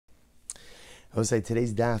I would say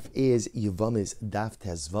today's daf is Yevamos Daf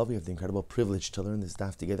Tezvav. We have the incredible privilege to learn this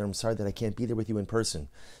daf together. I'm sorry that I can't be there with you in person,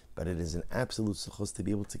 but it is an absolute suchos to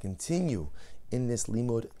be able to continue in this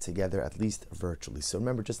limud together, at least virtually. So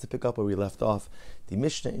remember, just to pick up where we left off, the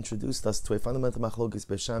Mishnah introduced us to a fundamental machlokes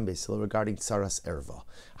Beisham Beis Hillel regarding tsaras erva.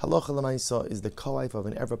 Halacha l'maisa, is the co-wife of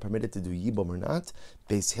an erva permitted to do yibum or not?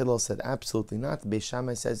 Beis Hillel said absolutely not. Beis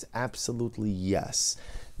Shammai says absolutely yes.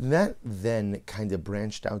 That then kind of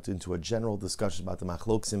branched out into a general discussion about the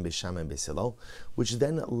machlokes in Beis Shammai and Beis Hillel, which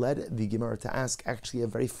then led the Gemara to ask actually a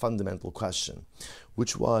very fundamental question,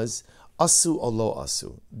 which was, Asu or lo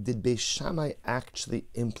asu? Did Beis Shammai actually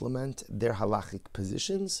implement their halachic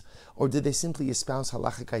positions, or did they simply espouse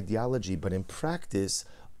halachic ideology, but in practice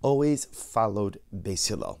always followed Beis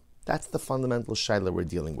Hillel? That's the fundamental shaila we're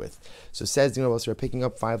dealing with. So says the Gemara, we're picking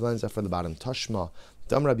up 5 lines up from the bottom. Tashma,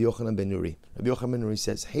 Dam Rabbi Yochanan ben Nuri. Rabbi Yochanan ben Nuri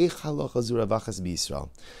says, Hey halacha zu ravachas b'Yisrael.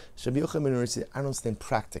 So Rabbi Yochanan ben Nuri says, I don't understand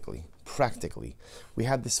practically. We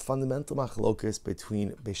have this fundamental machlokas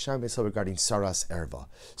between Beis Shammai and Beis Hillel regarding tsaras erva.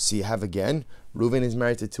 So you have again, Reuven is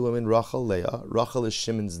married to 2 women, Rachel, Leah. Rachel is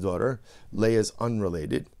Shimon's daughter. Leah is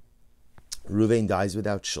unrelated. Reuven dies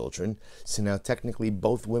without children, so now technically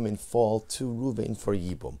both women fall to Reuven for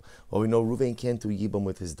Yibum. Well, we know Reuven can't do Yibum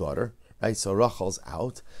with his daughter, right? So Rachel's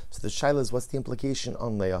out. So the shaila is, what's the implication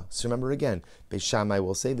on Leah? So remember again, Beis Shammai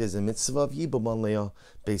will say there's a mitzvah of Yibum on Leah.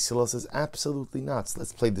 Beis Hillel says absolutely not. So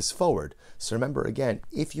let's play this forward. So remember again,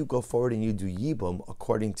 if you go forward and you do Yibum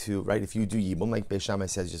according to, right, if you do Yibum like Beis Shammai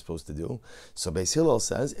says you're supposed to do, so Beis Hillel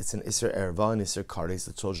says it's an Isser Erva and Isser Kares,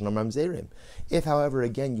 the children of Mamzerim. If, however,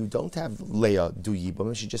 again, you don't have Leah do Yibum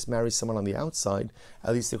and she just marries someone on the outside,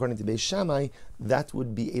 at least according to Beis Shammai, that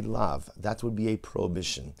would be a lav, that would be a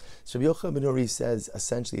prohibition. So Rabbi Yochanan ben Nuri says,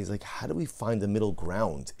 essentially, he's like, how do we find a middle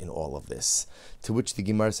ground in all of this? To which the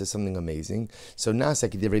Gemara says something amazing. So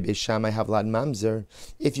Nasek divrei Beis Shammai havlad mamzer.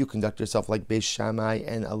 If you conduct yourself like Beis Shammai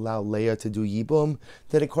and allow Leah to do Yibum,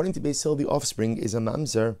 then according to Beis Hillel, the offspring is a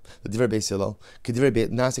mamzer. The divrei Beis Hillel,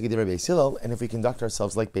 Nasek divrei Beis Hillel, and if we conduct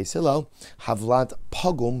ourselves like Beis Hillel, havlad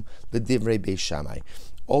pagum the divrei Beis Shammai.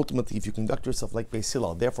 Ultimately, if you conduct yourself like Beis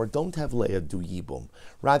Hillel, therefore don't have Leah do Yibum.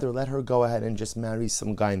 Rather, let her go ahead and just marry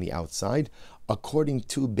some guy on the outside. According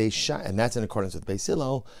to Beis Shammai, and that's in accordance with Beis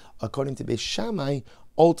Hillel, according to Beis Shammai,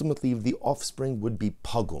 ultimately the offspring would be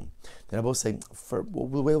pagum. Then I both say, the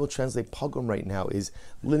way we'll translate pagum right now is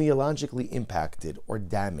lineologically impacted or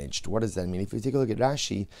damaged. What does that mean? If you take a look at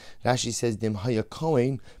Rashi, Rashi says, Dim haya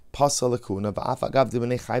kohen, so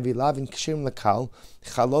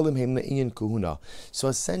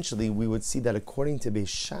essentially, we would see that according to Beis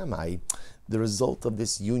Shammai, the result of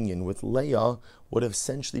this union with Leah would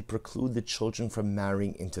essentially preclude the children from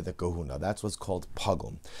marrying into the kahuna. That's what's called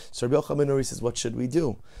pagum. So Rabbi Yochanan ben Nuri says, what should we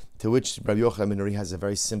do? To which Rabbi Yochanan ben Nuri has a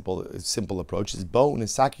very simple approach. It's bo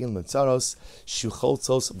nesakin letzaros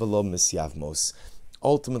shucholtzos velo misyavmos.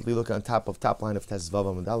 Ultimately, look on top line of Tezvav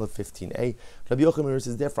Amud 15a. Rabbi Yochanan ben Nuri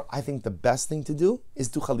says, therefore, I think the best thing to do is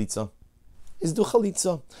do chalitza.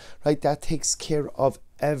 Right? That takes care of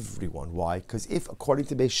everyone. Why? Because if, according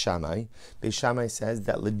to Beis Shammai says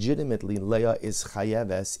that legitimately Leah is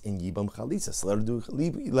chayeves in Yibam chalitza. So let her do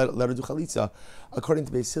chalitza. According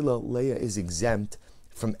to Beis Hillel, Leah is exempt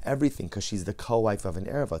from everything because she's the co-wife of an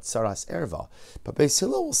erva, tsaras erva. But Beis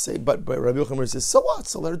Hillel will say, but Rabbi Yochanan says, so what?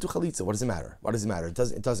 So let her do chalitza. What does it matter?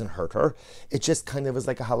 It doesn't hurt her. It just kind of is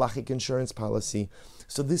like a halachic insurance policy.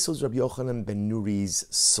 So this was Rabbi Yochanan ben Nuri's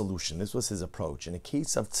solution. This was his approach. In a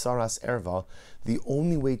case of tsaras erva, the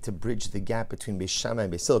only way to bridge the gap between Beis Shammai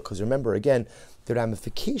and Beis Hillel, because remember again, the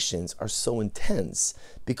ramifications are so intense,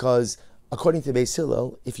 because according to Beis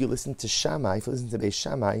Hillel, if you listen to Beis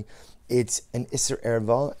Shammai, it's an Isser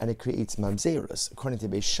Erva and it creates Mamzerus. According to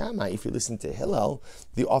Beis Shammai, if you listen to Hillel,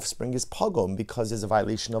 the offspring is Pagum because there's a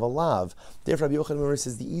violation of a lav. Therefore, Rabbi Yochanan ben Nuri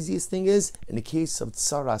says the easiest thing is, in the case of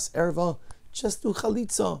Tsaras Erva, just do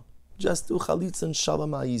Chalitza. Just do Chalitza and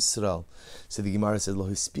Shalom Yisrael. So the Gemara says, Lo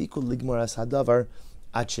hispiku ligmaras hadavar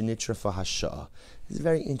achenitra fahasha. It's a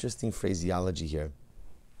very interesting phraseology here.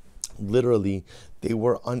 Literally, they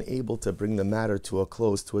were unable to bring the matter to a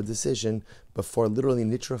close, to a decision, before literally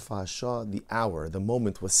Nitra Fahasha, the hour, the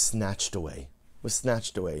moment was snatched away.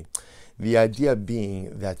 The idea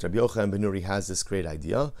being that Rabbi Yochanan ben Nuri has this great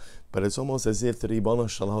idea, but it's almost as if the Ribono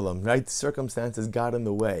Shel Olam, right? Circumstances got in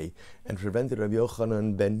the way and prevented Rabbi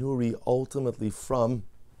Yochanan ben Nuri ultimately from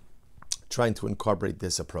trying to incorporate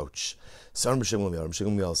this approach. So Rabbi Shimon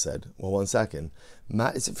Gamliel said, well, one second.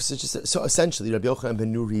 So essentially, Rabbi Yochanan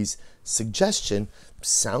ben Nuri's suggestion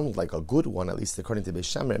sounded like a good one, at least according to Beis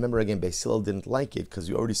Shammai. Remember again, Beis Hillel didn't like it because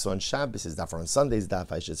we already saw on Shabbos, his daf, or on Sunday's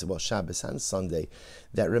daf, I should say, well, Shabbos and Sunday,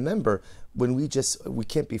 that remember, when we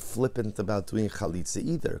can't be flippant about doing chalitza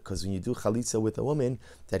either, because when you do chalitza with a woman,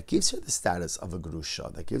 that gives her the status of a grusha,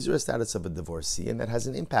 that gives her a status of a divorcee, and that has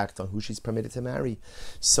an impact on who she's permitted to marry.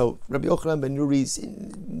 So Rabbi Yochanan ben Nuri's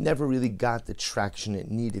never really got the traction it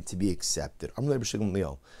needed to be accepted.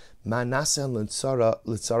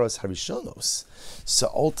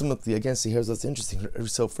 So ultimately, again, see, here's what's interesting.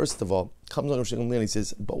 So first of all, comes on Rosh Hashanah and he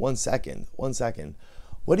says, but one second.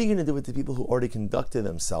 What are you going to do with the people who already conducted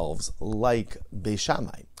themselves like Beis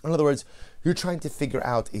Shammai? In other words, you're trying to figure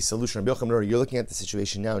out a solution. You're looking at the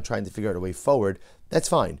situation now and trying to figure out a way forward. That's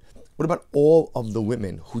fine. What about all of the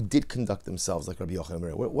women who did conduct themselves like Rabbi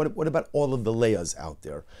Yochanan? What about all of the Leahs out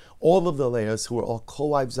there? All of the Leahs who were all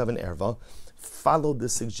co-wives of an erva, followed the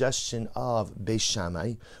suggestion of Beis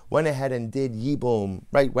Shammai, went ahead and did Yibum,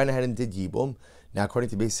 Now, according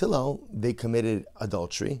to Beis Hillel, they committed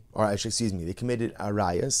adultery, they committed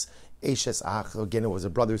arayas, eshes ach. Again, it was a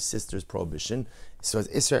brother-sister's prohibition. So it's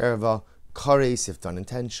Isser Erva, Kares, if done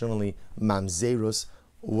intentionally, Mamzerus.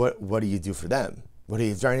 What do you do for them?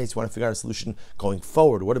 If you want to figure out a solution going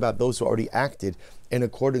forward, what about those who already acted in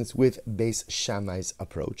accordance with Beis Shammai's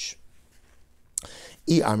approach?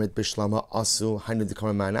 So Rabbi Shimon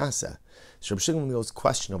Gamliel's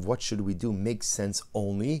question of what should we do makes sense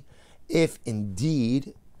only if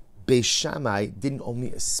indeed Beis Shammai didn't only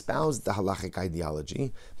espouse the halachic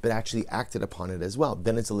ideology, but actually acted upon it as well.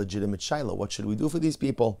 Then it's a legitimate shaila. What should we do for these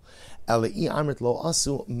people? But if you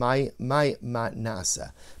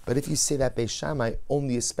say that Beis Shammai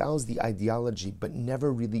only espoused the ideology, but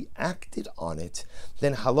never really acted on it,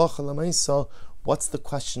 then halacha l'maisa, what's the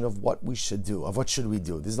question of what we should do? Of what should we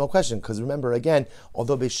do? There's no question, because remember again,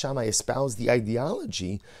 although Beis Shammai espoused the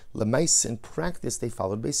ideology, l'maisa in practice they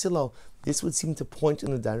followed Beis Hillel. This would seem to point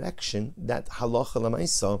in the direction that halacha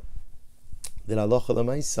l'maisa, that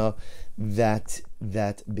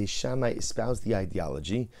Beis Shammai espoused the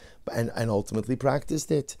ideology and ultimately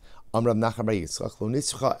practiced it. No. Rav Nachman Bar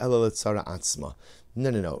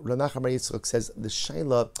Yitzchak says the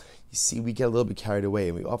shaila. You see, we get a little bit carried away,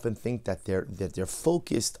 and we often think that they're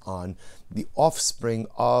focused on the offspring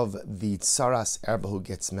of the tsaras erba who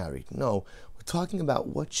gets married. No, we're talking about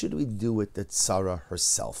what should we do with the tzara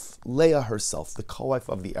herself, Leah herself, the co-wife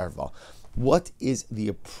of the erva. What is the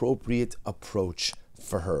appropriate approach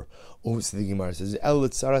for her? So the Gemara says, "El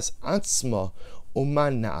tsaras atzma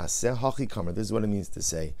uman naaseh hachi kamer." This is what it means to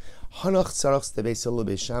say, "Hanach tzarachs tebeis Hillel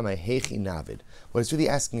Beis Shammai hechi navid." What it's really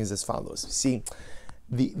asking is as follows. See,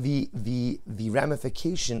 the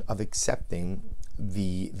ramification of accepting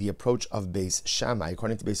the approach of Beis Shammai,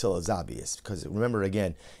 according to Beis Hillel, is obvious. Because remember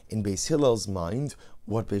again, in Beis Hillel's mind,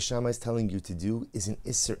 what Beis Shammai is telling you to do is an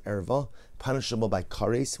Isser Erva, punishable by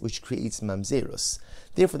Kares, which creates Mamzerus.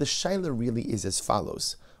 Therefore, the shaila really is as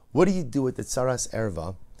follows. What do you do with the Tsaras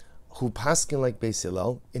Erva, who paskin like Beis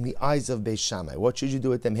Hillel in the eyes of Beis Shammai? What should you do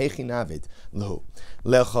with them? Hechi navid lo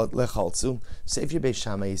lechaltzu. So if you're Beis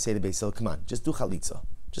Shammai, you say to Beis Hillel, come on, just do chalitza.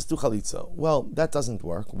 Just do chalitza. Well, that doesn't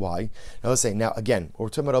work. Why? Now let's say, now again, what we're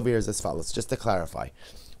talking about over here is as follows, just to clarify.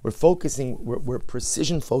 We're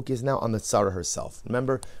precision focused now on the tzara herself.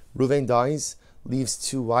 Remember, Reuven dies, leaves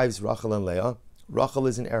two wives, Rachel and Leah. Rachel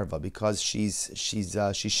is an erva because she's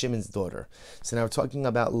Shimon's daughter. So now we're talking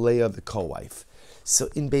about Leah, the co-wife. So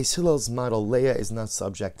in Beis Hillel's model, Leah is not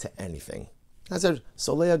subject to anything.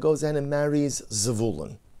 So Leah goes in and marries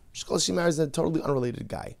Zevulun. She marries a totally unrelated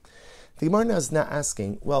guy. The Gemara now is now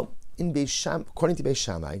asking, well, according to Beis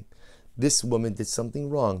Shammai, this woman did something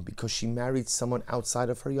wrong because she married someone outside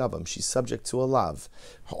of her yavam. She's subject to a lav.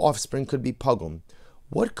 Her offspring could be pogum.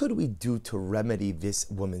 What could we do to remedy this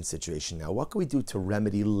woman's situation now? What could we do to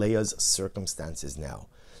remedy Leah's circumstances now?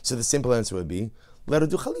 So the simple answer would be, let her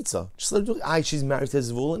do chalitza. Just let her do. She's married to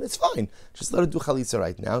Zvulun, it's fine. Just let her do chalitza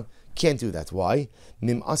right now. Can't do that. Why?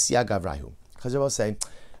 Mim asya gavrahu. Because I will say,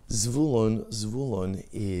 Zvulun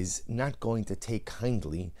is not going to take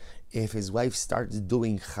kindly if his wife starts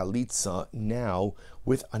doing chalitza now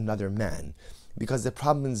with another man. Because the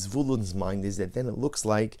problem in Zvulun's mind is that then it looks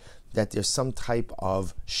like that there's some type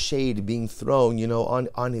of shade being thrown,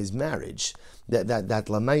 on his marriage. That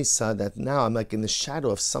lamaisa, that now I'm like in the shadow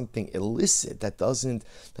of something illicit that doesn't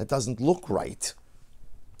look right.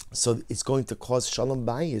 So it's going to cause shalom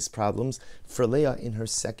bayis problems for Leah in her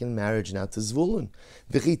second marriage now to Zvulun.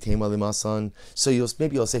 So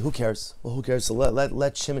maybe you'll say, who cares? Well, who cares? So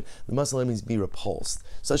let Shimon, the Muslim means be repulsed.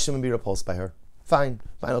 So Shimon be repulsed by her. Fine.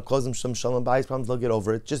 I'll cause them shalom bayis problems. They'll get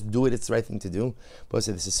over it. Just do it. It's the right thing to do. But I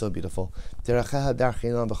say this is so beautiful. The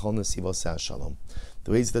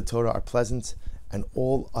ways of the Torah are pleasant, and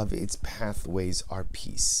all of its pathways are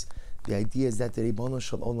peace. The idea is that the Ribono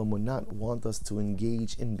Shel Olam would not want us to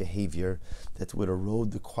engage in behavior that would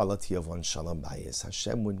erode the quality of one's shalom bayis.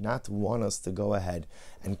 Hashem would not want us to go ahead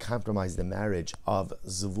and compromise the marriage of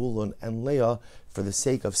Zvulun and Leah for the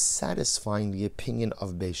sake of satisfying the opinion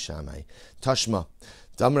of Beis Shammai. Tashma.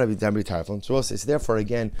 So therefore,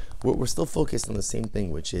 again, we're still focused on the same thing,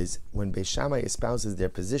 which is when Beis Shammai espouses their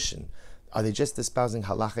position, are they just espousing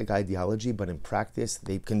halachic ideology, but in practice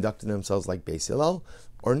they conducted themselves like Beis Hillel?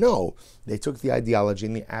 Or no, they took the ideology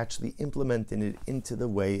and they actually implemented it into the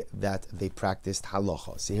way that they practiced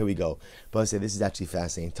halacha. So here we go. But I say this is actually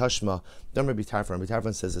fascinating. Tashma, Rabbi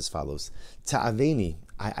Tarfon says as follows: Ta'aveni,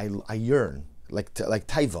 I yearn, like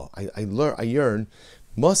taiva, I yearn.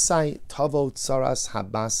 Mosai tavo tsaras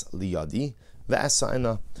habas liyadi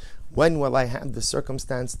ve'asa'ena. When will I have the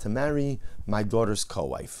circumstance to marry my daughter's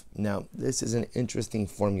co-wife? Now, this is an interesting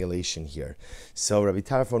formulation here. So Rabbi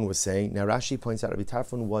Tarfon was saying, now Rashi points out Rabbi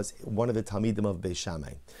Tarfon was one of the Talmidim of Beis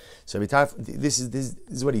Shammai. So Rabbi Tarfon, this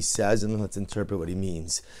is what he says, and then let's interpret what he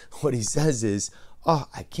means. What he says is,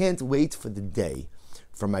 I can't wait for the day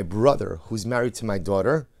for my brother who's married to my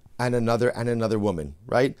daughter and another woman,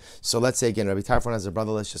 right? So let's say again, Rabbi Tarfon has a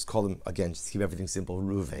brother, let's just call him, again, just to keep everything simple,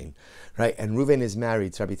 Ruvain, right? And Ruvain is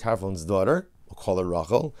married to Rabbi Tarfon's daughter, we'll call her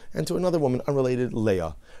Rachel, and to another woman, unrelated,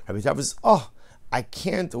 Leah. Rabbi Tarfon says, I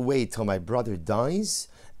can't wait till my brother dies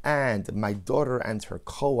and my daughter and her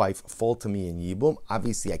co-wife fall to me in Yibum.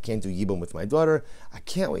 Obviously, I can't do Yibum with my daughter. I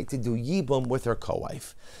can't wait to do Yibum with her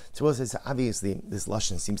co-wife. So we'll say, obviously, this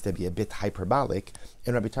lashon seems to be a bit hyperbolic,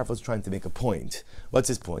 and Rabbi Tarfon is trying to make a point. What's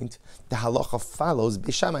his point? The halacha follows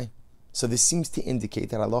Beis Shammai. So this seems to indicate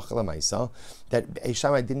that halacha l'maisa, that Beis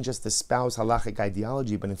Shammai didn't just espouse halachic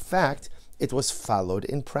ideology, but in fact, it was followed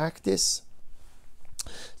in practice.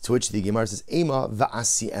 To which the Gemara says, Ema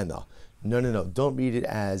va'asiena. No. Don't read it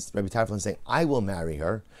as Rabbi Tarfon saying, I will marry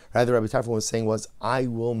her. Rather, Rabbi Tarfon was saying I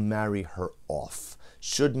will marry her off.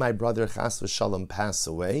 Should my brother Chas v'Shalom pass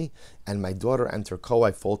away and my daughter and her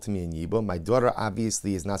co-wife fall to me in Yibum, my daughter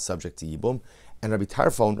obviously is not subject to Yibum. And Rabbi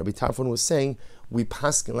Tarfon was saying, we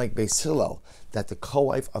paskin like Beis Hillel, that the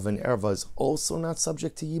co-wife of an erva is also not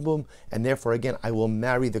subject to Yibum, and therefore again, I will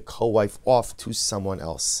marry the co-wife off to someone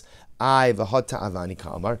else. But he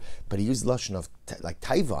used the lashon of like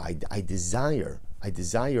taiva. I desire,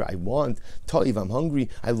 I want. Toiv, I'm hungry.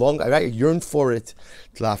 I yearn for it.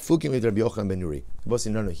 No, he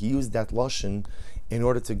used that lashon in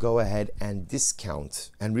order to go ahead and discount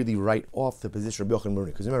and really write off the position of Rabbi Yochanan ben Nuri.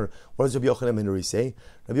 Because remember, what does Rabbi Yochanan ben Nuri say?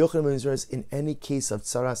 Rabbi Yochanan ben Nuri says, in any case of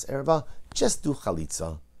tsaras erva, just do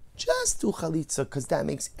chalitza. Just do chalitza, because that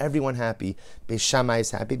makes everyone happy. Beis Shammai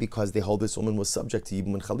is happy because they hold this woman was subject to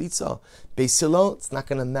Yibum and chalitza. Beis Hillel, it's not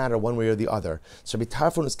going to matter one way or the other. So Rabbi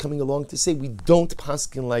Tarfon is coming along to say we don't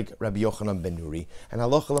paskin like Rabbi Yochanan ben Nuri. And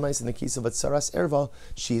halacha l'maisa, in the case of a tsaras erva,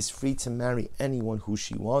 she is free to marry anyone who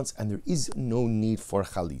she wants, and there is no need for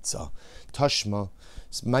chalitza. Tashma.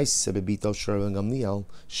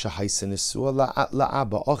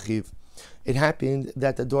 It happened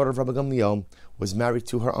that the daughter of Rabbi Gamliel was married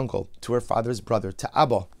to her uncle, to her father's brother, to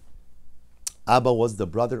Abba. Abba was the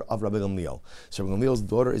brother of Rabbi Gamliel. So Rabbi Gamliel's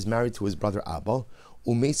daughter is married to his brother Abba,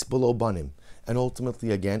 umeis b'lo banim. And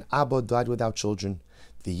ultimately again, Abba died without children.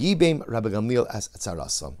 The Yibim Rabbi Gamliel as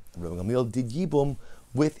tzarasa. Rabbi Gamliel did Yibum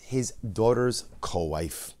with his daughter's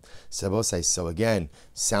co-wife. So again,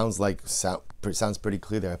 sounds pretty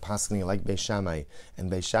clear there. Pasking like Beis Shammai, and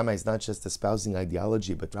Beis Shammai is not just espousing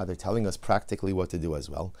ideology, but rather telling us practically what to do as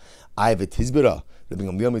well. I have a tizbira. Rabbi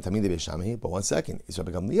Gamliel mitamid Beis Shammai. But one second, was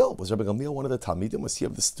Rabbi Gamliel one of the talmidim? Was he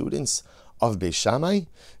of the students of Beis Shammai?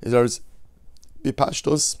 There's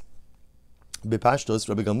Bipashtos,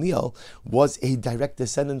 Rabbi Gamliel was a direct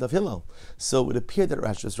descendant of Hillel. So it would appear that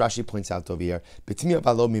Rashi points out over here, Rabbi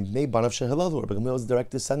Gamliel was a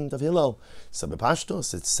direct descendant of Hillel. So it would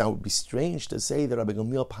be strange to say that Rabbi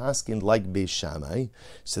Gamliel paskined like Beis Shammai,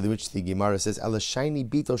 so which the Gemara says, Elashayni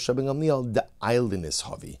bito Rabbi Gamliel the islandess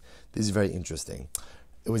havi. This is very interesting.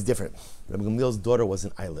 It was different. Rabbi Gamliel's daughter was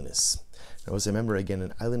an islandess. Now, also remember again,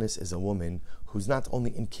 an islandess is a woman who's not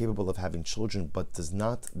only incapable of having children, but does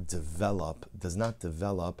not develop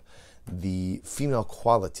the female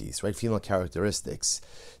qualities, right? Female characteristics.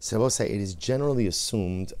 So I will say it is generally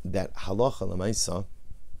assumed that halacha l'maisa,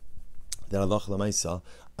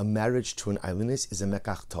 a marriage to an islandess is a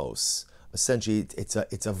mekach tos. essentially it's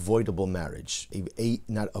a voidable marriage,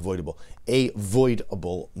 not avoidable, a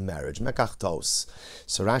voidable marriage. Mekachtos.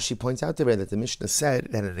 So Rashi points out there that the Mishnah said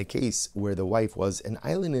that in a case where the wife was an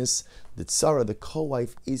aylonis, the tzara, the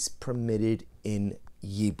co-wife, is permitted in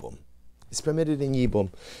yibum. It's permitted in Yibum.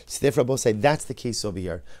 So therefore, both say that's the case over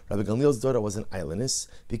here. Rabbi Gamliel's daughter was an aylonis.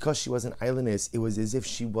 Because she was an aylonis, it was as if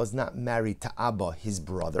she was not married to Abba, his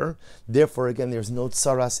brother. Therefore, again, there's no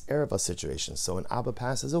tsaras erva situation. So when Abba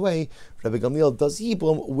passes away, Rabbi Gamliel does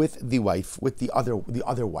Yibum with the wife, with the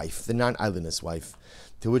other wife, the non-aylonis wife.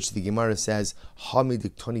 To which the Gemara says,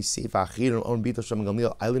 "Hamidiktoni seifa achirim on bitosh Rabbi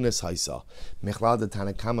Gamliel aylonis haisa mechlal de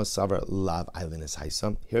Tanakama savar lav aylonis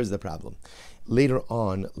haisa." Here's the problem. Later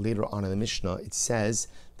on in the Mishnah, it says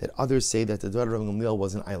that others say that the daughter of Gamliel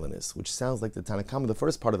was an aylonis, which sounds like the Tanakama, the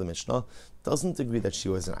first part of the Mishnah, doesn't agree that she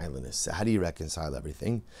was an aylonis. So how do you reconcile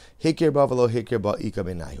everything? Hikir ba v'lo hikir ba ika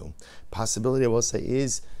benayu. Possibility I will say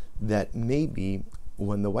is that maybe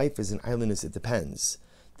when the wife is an aylonis, it depends.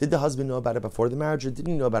 Did the husband know about it before the marriage, or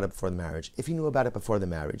didn't he know about it before the marriage? If he knew about it before the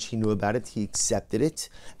marriage, he knew about it, he accepted it,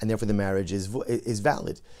 and therefore the marriage is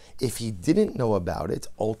valid. If he didn't know about it,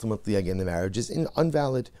 ultimately, again, the marriage is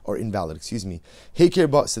invalid. Hikir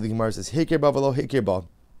ba, so the Gemara says, Hikir ba v'lo hikir ba.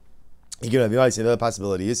 The other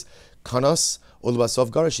possibility is, Kanos ulbasov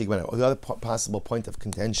garashik, or the other possible point of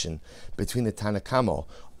contention between the Tanakama,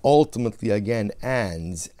 ultimately again,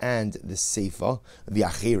 and the Seifa, the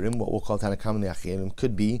Achirim, what we'll call Tanakam and the Achirim,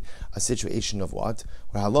 could be a situation of what?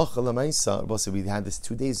 Where Halacha Lamaisa, we had this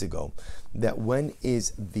 2 days ago, that when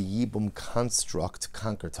is the Yibum construct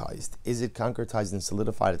concretized? Is it concretized and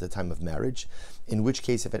solidified at the time of marriage? In which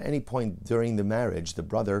case, if at any point during the marriage, the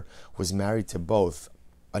brother was married to both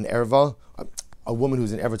an erva, a woman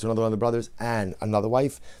who's an erva to another one of the brothers, and another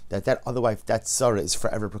wife, that other wife, that tzara, is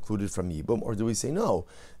forever precluded from Yibum? Or do we say no?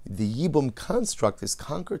 The Yibum construct is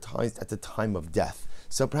concretized at the time of death.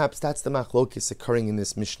 So perhaps that's the machlokis occurring in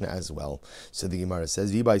this Mishnah as well. So the Gemara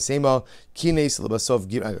says, "V'ibay sema kines lebasov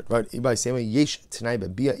gib." Right, "V'ibay sema yesh tanai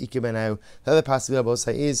b'bia ikebenau." The other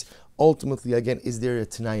possibility is ultimately again, is there a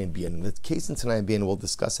tanai and bia? In the case in tanai and bia, and we'll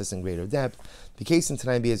discuss this in greater depth. The case in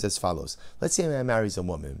tanai and bia is as follows: let's say a man marries a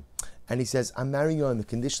woman, and he says, "I'm marrying you on the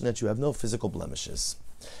condition that you have no physical blemishes,"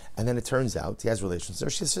 and then it turns out he has relations with her;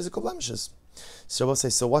 she has physical blemishes. So we'll say,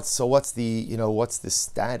 so what's the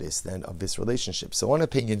status then of this relationship? So one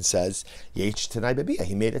opinion says, Yech Tanai Babia,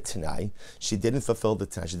 he made a Tanai, she didn't fulfill the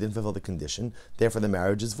Tanai, she didn't fulfill the condition, therefore the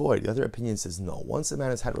marriage is void. The other opinion says, no, once a man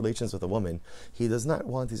has had relations with a woman, he does not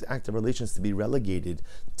want his act of relations to be relegated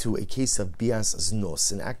to a case of bias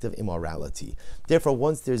znos, an act of immorality. Therefore,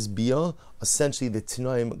 once there's bia, essentially the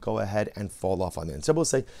Tanaim go ahead and fall off on it. And so we'll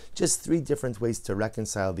say, just 3 different ways to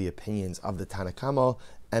reconcile the opinions of the Tanakama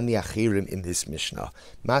and the Achirim in this Mishnah.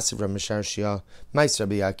 Masiv Rav Misharshia, Mais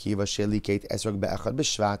Rabbi Akiva, Sheliket Esrog Be'echad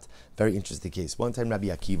B'Shvat. Very interesting case. One time Rabbi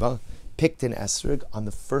Akiva picked an esrog on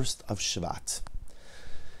the 1st of Shvat.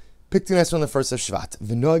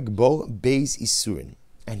 V'noig bo beis isurin.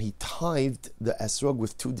 And he tithed the esrog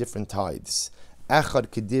with 2 different tithes. Echad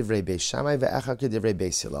kedivrei Beis Shammai ve'echad kedivrei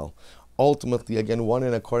Beis Hillel. Ultimately, again, one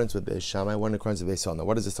in accordance with Beis Shammai, one in accordance with Beis Hillel. Now,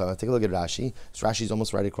 what does this tell? Take a look at Rashi. So Rashi is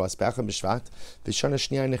almost right across. The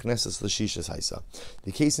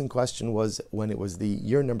case in question was when it was the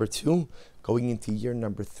year number 2, going into year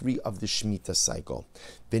number 3 of the Shemitah cycle.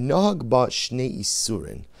 V'nohag ba shnei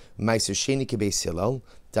isurin, ma'aser sheni kebeis Hillel.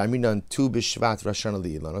 Darminan tu b'shvat rashana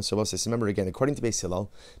li'ilana. So remember again, according to Beis Hillel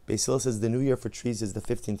says the new year for trees is the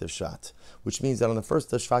 15th of Shvat, which means that on the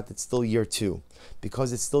 1st of Shvat it's still year 2.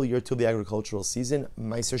 Because it's still year 2 of the agricultural season,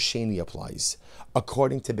 Ma'aser Sheni applies.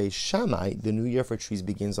 According to Beis Shammai, the new year for trees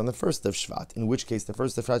begins on the 1st of Shvat, in which case the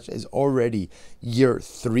 1st of Shvat is already year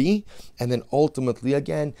 3, and then ultimately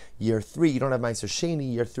again, year 3, you don't have Ma'aser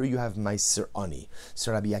Sheni, year 3 you have Ma'aser Ani.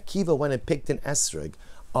 So Rabbi Akiva went and picked an esrog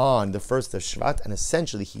on the 1st of Shvat, and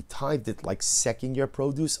essentially he tithed it like 2nd year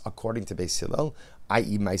produce according to Beis Hillel,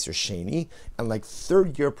 i.e. Ma'aser Sheni, and like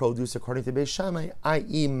 3rd year produce according to Beis Shammai,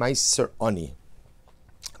 i.e. Ma'aser Ani.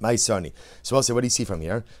 So I'll say, what do you see from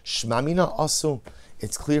here? Shmamina also,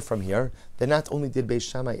 it's clear from here that not only did Beis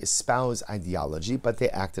Shammai espouse ideology, but they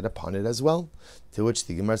acted upon it as well. To which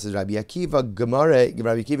the Gemara says, Rabbi Akiva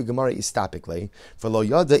Gemara is topically for lo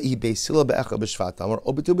yada I Beis Hillel be'echad b'shvat amar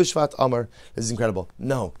obetu b'shvat amar. This is incredible.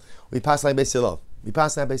 No, we pass like Beis Hillel. Rabbi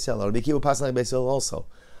Akiva passed like Beis Hillel also.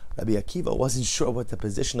 Rabbi Akiva wasn't sure what the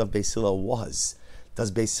position of Beis Hillel was. Does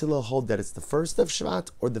Beis Hillel hold that it's the 1st of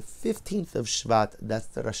Shvat or the 15th of Shvat? That's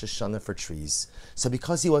the Rosh Hashanah for trees. So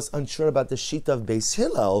because he was unsure about the sheet of Beis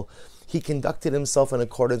Hillel, he conducted himself in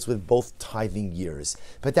accordance with both tithing years.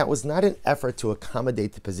 But that was not an effort to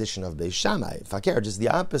accommodate the position of Beis Shammai. Fakir, just the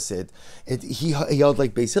opposite. He held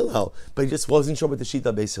like Beis Hillel, but he just wasn't sure what the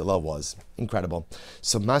Shita Beis Hillel was. Incredible.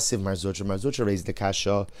 So massive Marzucha raised the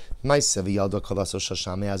kasha.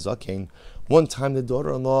 One time the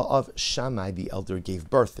daughter-in-law of Shammai, the elder, gave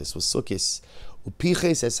birth. This was Sukkis. And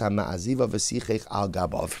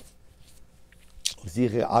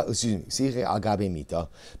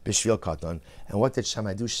what did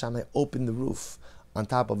Shammai do? Shammai opened the roof on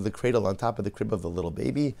top of the cradle, on top of the crib of the little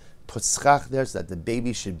baby, put schach there so that the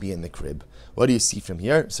baby should be in the crib. What do you see from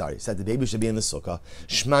here? Sorry, so that the baby should be in the sukkah.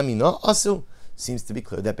 Shma mina asu. Seems to be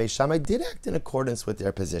clear that Beis Shammai did act in accordance with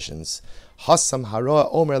their positions. Hasam hara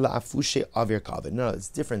omer la'afushe avir kavod. No, it's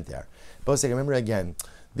different there. But remember again,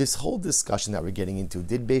 this whole discussion that we're getting into,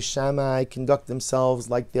 did Beis Shammai conduct themselves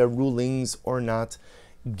like their rulings or not,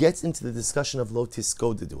 gets into the discussion of lo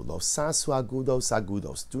tisgodedu, lo sasu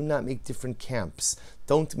agudos. Do not make different camps.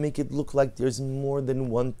 Don't make it look like there's more than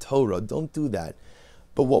one Torah. Don't do that.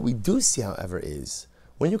 But what we do see, however, is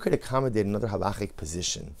when you could accommodate another halachic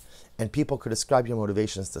position and people could ascribe your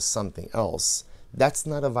motivations to something else, that's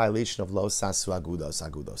not a violation of lo sasu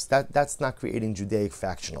agudos. That's not creating Judaic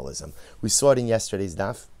factionalism. We saw it in yesterday's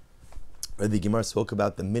daf, where the Gemara spoke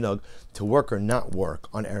about the minhag to work or not work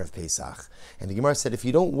on Erev Pesach. And the Gemara said, if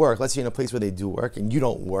you don't work, let's say in a place where they do work and you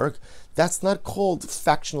don't work, that's not called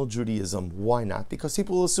factional Judaism. Why not? Because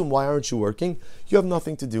people will assume, why aren't you working? You have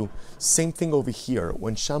nothing to do. Same thing over here.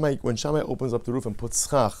 When Shammai opens up the roof and puts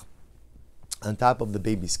schach on top of the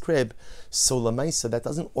baby's crib, so lamaisa, that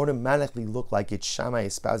doesn't automatically look like it's Shammai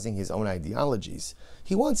espousing his own ideologies.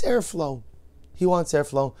 He wants airflow.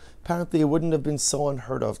 Apparently, it wouldn't have been so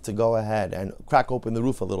unheard of to go ahead and crack open the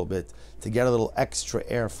roof a little bit to get a little extra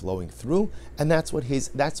air flowing through, and that's what his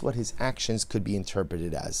actions could be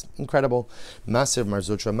interpreted as. Incredible. Massive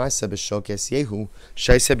Marzutra Maisa b'Shokes Yehu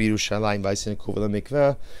Shaisa b'Yerushalayim v'Aisen Kuvala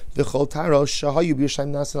Mikveh v'Chol Taro Shahayu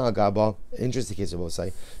b'Yerushalayim Nasan Al Gaba. Interesting case of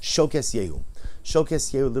Osai. Shokes Yehu.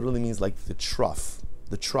 Shokes Yehu literally means like the trough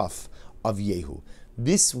of Yehu.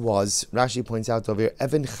 This was, Rashi points out over here,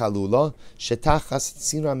 Even Chalula, Shetachas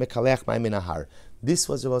Tzira Mekalech Ma'im Minahar. This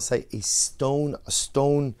was, I will say,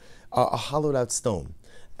 a hollowed out stone.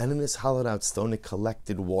 And in this hollowed out stone, it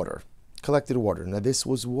collected water. Now this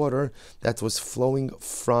was water that was flowing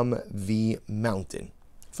from the mountain.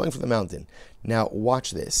 Now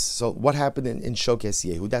watch this. So what happened in Shokes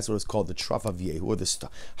Yehu? That's what it's called, the trough of Yehu, or the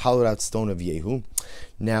hollowed out stone of Yehu.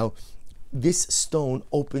 Now, this stone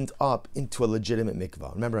opened up into a legitimate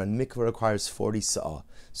mikvah. Remember, a mikvah requires 40 sa'ah.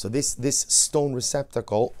 So this stone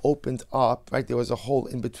receptacle opened up, right? There was a hole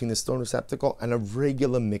in between the stone receptacle and a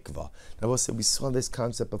regular mikvah. Now, we saw this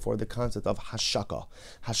concept before, the concept of hashaka.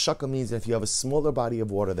 Hashaka means that if you have a smaller body of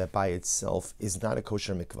water that by itself is not a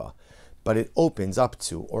kosher mikvah, but it opens up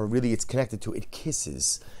to, or really it's connected to, it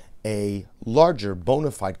kisses a larger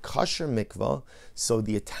bona fide kosher mikvah, so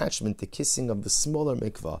the attachment, the kissing of the smaller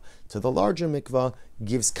mikvah to the larger mikvah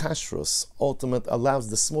gives kashrus,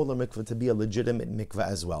 allows the smaller mikvah to be a legitimate mikvah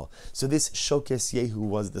as well. So this Shokes Yehu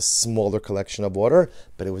was the smaller collection of water,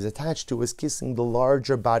 but it was attached to, was kissing the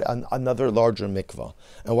larger body, another larger mikvah.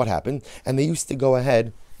 And what happened? And they used to go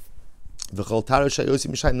ahead, and in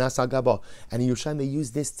Yerushalayim they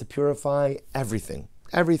used this to purify everything.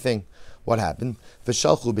 What happened?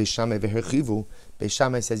 V'shalchu Beis Shammai v'herchivu. Beis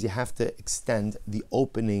Shammai says you have to extend the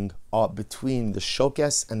opening between the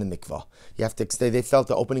shokes and the mikvah. You have to extend. They felt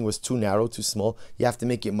the opening was too narrow, too small. You have to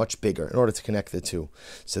make it much bigger in order to connect the two.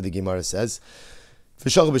 So the Gemara says,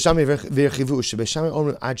 Beis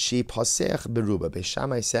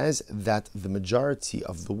Shammai says that the majority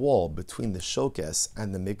of the wall between the shokes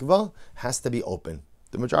and the mikvah has to be open.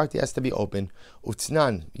 The majority has to be open.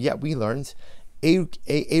 Utnan. Yet we learned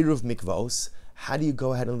Eruv mikvos. How do you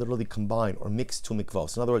go ahead and literally combine or mix two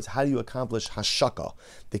mikvos? In other words, how do you accomplish hashaka,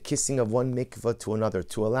 the kissing of one mikvah to another,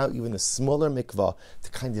 to allow even the smaller mikvah to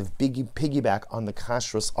kind of piggyback on the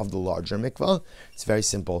kashrus of the larger mikvah? It's very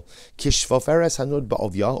simple.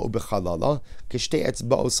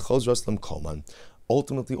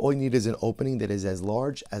 Ultimately, all you need is an opening that is as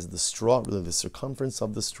large as the straw, really the circumference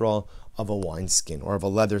of the straw of a wineskin or of a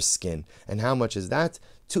leather skin. And how much is that?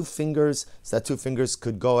 2 fingers, so that 2 fingers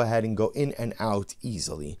could go ahead and go in and out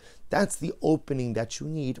easily. That's the opening that you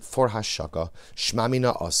need for hashaka.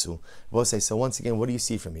 Shmamina asu. We'll say, so once again, what do you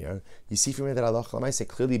see from here? You see from here that Allah say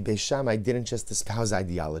clearly Beis Shammai didn't just espouse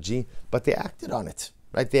ideology, but they acted on it.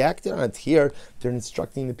 Right? They acted on it here. They're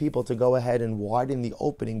instructing the people to go ahead and widen the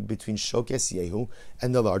opening between Shokes Yehu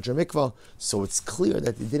and the larger mikvah. So it's clear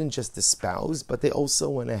that they didn't just espouse, but they also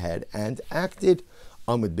went ahead and acted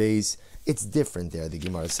Amud Beis, it's different there, the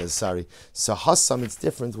Gemara says, sorry. So Hassam, it's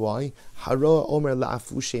different. Why? Haroa Omer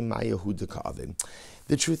la'afushe ma'yahu dekavim.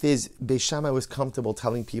 The truth is, Beis Shammai was comfortable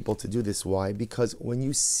telling people to do this. Why? Because when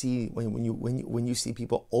you see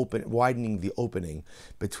people widening the opening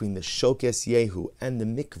between the Shokes Yehu and the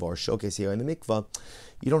mikvah, or Shokes Yehu and the mikvah,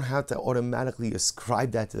 you don't have to automatically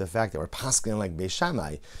ascribe that to the fact that we're paskin like Beis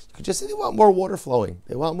Shammai. You could just say they want more water flowing.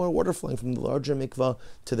 They want more water flowing from the larger mikvah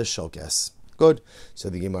to the Shokes. Good. So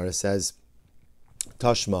the Gemara says,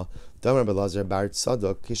 Tashma. Listen to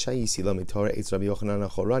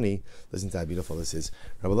how beautiful this is.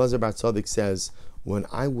 Rabbi Elazar Bar Tzadok says, when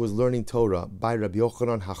I was learning Torah by Rabbi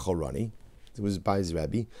Yochanan HaChorani, it was by his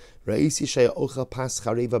Rabbi, I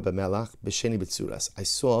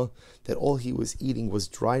saw that all he was eating was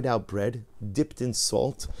dried out bread, dipped in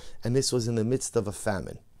salt, and this was in the midst of a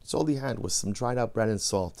famine. So all he had was some dried out bread and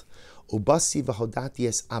salt. Ubasi v'hodati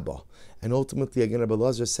es Abba. And ultimately, again, Rabbi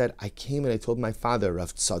Elazar said, I came and I told my father,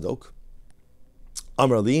 Rav Tzadok,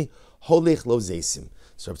 Amrali, holech lo zesim.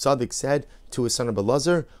 So Rav Tzadok said to his son Rabbi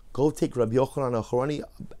Elazar, go take Rabbi Yochanan HaChorani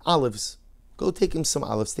olives. Go take him some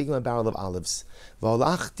olives. Take him a barrel of olives.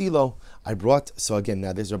 V'olachti lo. I brought, so again,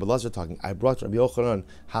 now there's Rabbi Elazar talking. I brought Rabbi Yochanan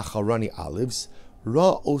HaChorani olives.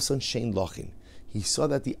 Ra osan shein lochin. He saw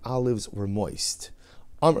that the olives were moist.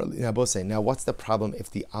 Now, both say, now what's the problem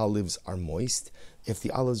if the olives are moist? If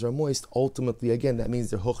the olives are moist, ultimately, again, that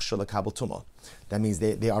means they're huchshel kabel tumah. That means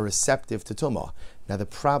they are receptive to tumah. Now, the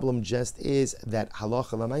problem just is that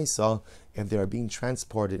halacha l'maisa, if they are being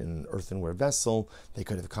transported in an earthenware vessel, they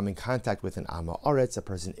could have come in contact with an ama aretz, a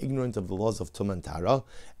person ignorant of the laws of tumah and tara,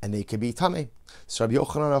 and they could be tameh. So Rabbi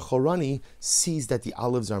Yochanan HaChorani sees that the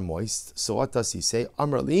olives are moist. So what does he say?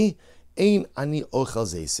 Amar li, ein ani ochel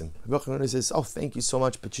zeisim. Rabbi Yochanan says, oh, thank you so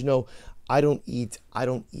much, but I don't eat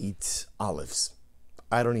olives.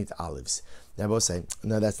 I don't eat olives. Now, both say,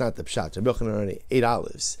 no, that's not the pshat. Rabbi Yochanan only ate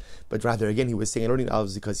olives. But rather, again, he was saying, I don't eat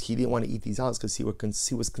olives because he didn't want to eat these olives because he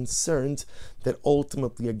was concerned that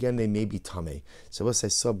ultimately, again, they may be tameh. So, both say,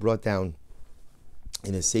 so brought down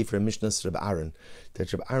in his Sefer Mishnah Rabbi Aaron,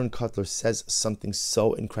 that Rabbi Aaron Kotler says something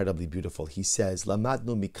so incredibly beautiful. He says,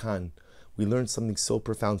 Lamadnu mikan, we learned something so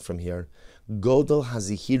profound from here. Godel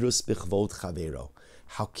hazihirus bichvod chavero.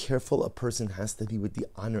 How careful a person has to be with the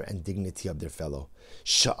honor and dignity of their fellow.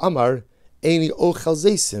 Sha'amar eini ochel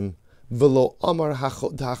zeisim v'lo amar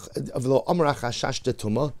hachashash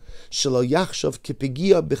detuma shelo yachshav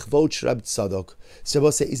kipigia bichvod shrab tzadok. So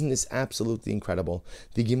we'll say, isn't this absolutely incredible?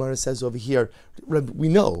 The Gemara says over here, we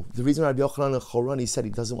know the reason Rabbi Yochanan HaChorani said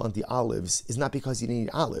he doesn't want the olives is not because he didn't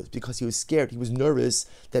eat olives, because he was scared, he was nervous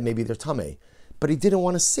that maybe they're tameh. But he didn't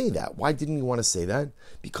want to say that. Why didn't he want to say that?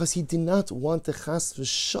 Because he did not want to chas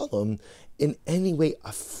v'shalom in any way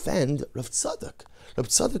offend Rav Tzadok. Rav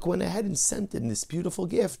Tzadok went ahead and sent him this beautiful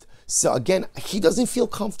gift. So again, he doesn't feel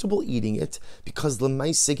comfortable eating it because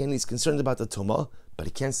l'mais, again, he's concerned about the tumah, but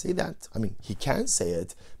he can't say that. I mean, he can say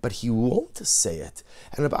it, but he won't say it.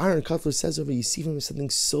 And Rabbi Aaron Kotler says over Yisifim is something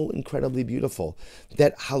so incredibly beautiful,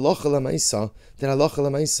 that halacha l'maisa,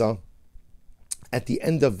 at the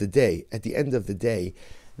end of the day,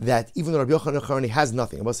 that even though Rabbi Yochanan HaChorani has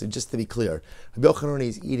nothing, I must say, just to be clear, Rabbi Yochanan HaChorani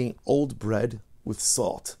is eating old bread with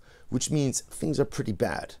salt, which means things are pretty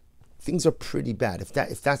bad. Things are pretty bad.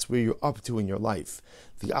 If that's where you're up to in your life,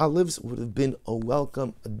 the olives would have been a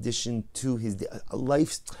welcome addition to his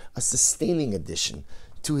life, a sustaining addition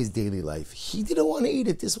to his daily life. He didn't want to eat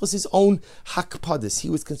it. This was his own hakpadis. He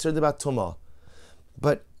was concerned about tumah.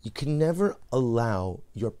 But you can never allow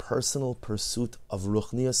your personal pursuit of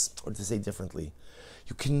ruchnius, or to say differently,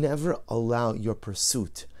 you can never allow your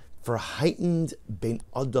pursuit for heightened bein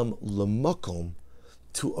adam lemakom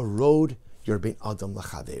to erode your bein adam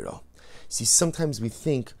lachavero. See, sometimes we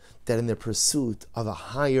think that in the pursuit of a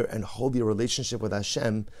higher and holier relationship with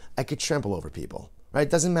Hashem, I could trample over people. Right? It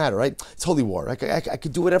doesn't matter, right? It's holy war. I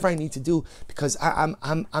could do whatever I need to do because I'm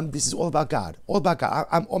this is all about God. All about God.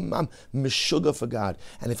 I'm meshuggah for God.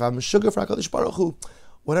 And if I'm meshuggah for HaKadosh Baruch Hu,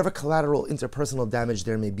 whatever collateral interpersonal damage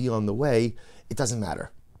there may be on the way, it doesn't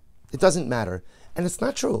matter. It doesn't matter. And it's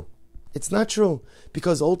not true. It's not true.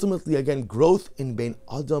 Because ultimately, again, growth in bein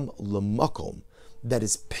adam lemakom, that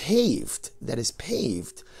is paved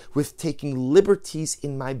with taking liberties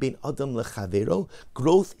in my bein adam lechavero,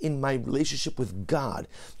 growth in my relationship with God,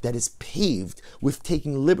 that is paved with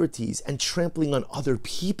taking liberties and trampling on other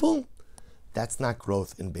people, that's not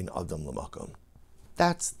growth in bein adam lemakom.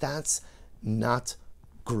 That's not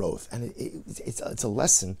growth. And it's a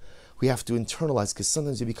lesson we have to internalize, because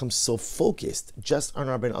sometimes we become so focused just on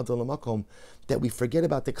our ben adon lamakom that we forget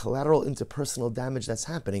about the collateral interpersonal damage that's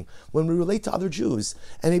happening when we relate to other Jews,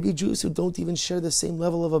 and maybe Jews who don't even share the same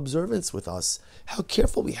level of observance with us. How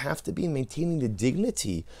careful we have to be in maintaining the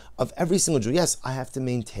dignity of every single Jew. Yes, I have to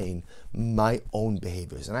maintain my own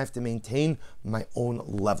behaviors, and I have to maintain my own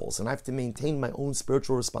levels, and I have to maintain my own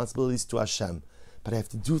spiritual responsibilities to Hashem. But I have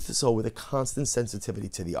to do so with a constant sensitivity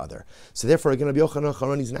to the other. So therefore, again, Rabbi Yochanan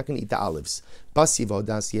Charon, he's not going to eat the olives. Basivo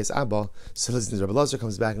das yes abba. So listen, Rabbi Lazar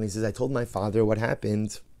comes back and he says, I told my father what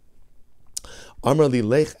happened. Amar li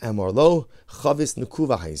lech amar lo chavis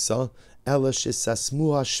nukuva haisa ela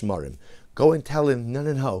shisasmuha shmarim. Go and tell him,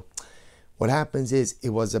 no. What happens is,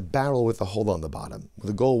 it was a barrel with a hole on the bottom.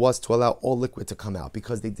 The goal was to allow all liquid to come out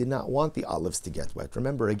because they did not want the olives to get wet.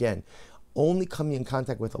 Remember, again, only coming in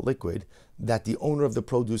contact with a liquid that the owner of the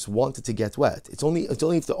produce wanted to get wet. It's only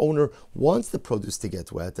if the owner wants the produce to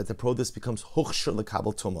get wet that the produce becomes huchsher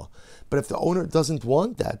lekabel tumah. But if the owner doesn't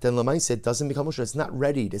want that, then lamaisa it doesn't become huchsher. It's not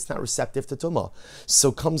ready. It's not receptive to tumah.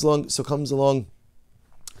 So comes along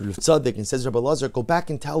Rav Tzaddik and says, Rabbi Lazar, go back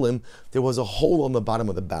and tell him there was a hole on the bottom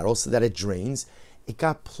of the barrel so that it drains. It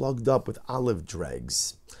got plugged up with olive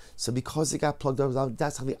dregs. So because it got plugged up,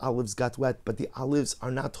 that's how the olives got wet. But the olives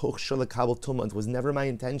are not hochshel lekabel tumah. It was never my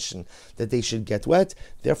intention that they should get wet.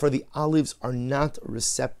 Therefore, the olives are not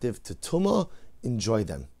receptive to tumah. Enjoy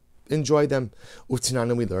them.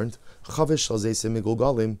 Utinana, we learned,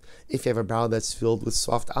 if you have a barrel that's filled with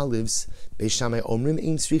soft olives, Beis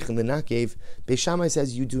Shammai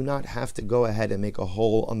says you do not have to go ahead and make a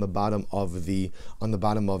hole on the bottom of the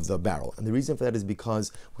barrel. And the reason for that is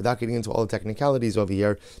because, without getting into all the technicalities over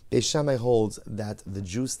here, Beis Shammai holds that the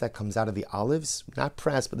juice that comes out of the olives, not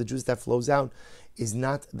pressed, but the juice that flows out, is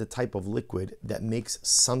not the type of liquid that makes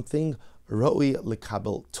something Roi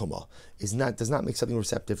lekabel tumah does not make something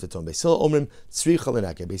receptive to tumah. Beis Hillel omrim tzricha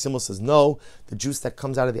lenake. Beis Hillel says no. The juice that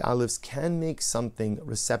comes out of the olives can make something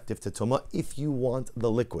receptive to tumah if you want the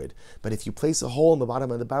liquid. But if you place a hole in the bottom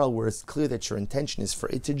of the barrel where it's clear that your intention is for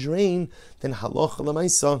it to drain, then halacha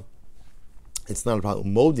lemaisa, it's not a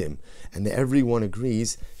problem. Modim, and everyone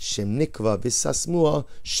agrees shem nikva v'sasmua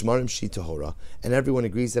shmarim shitahora, and everyone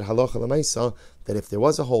agrees that halacha lemaisa, that if there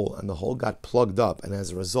was a hole and the hole got plugged up and as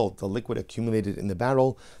a result the liquid accumulated in the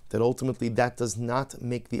barrel, that ultimately that does not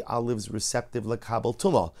make the olives receptive lekabel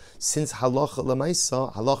tumah. Since halacha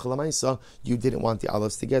lemaisa, you didn't want the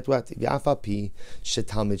olives to get wet. V'afapi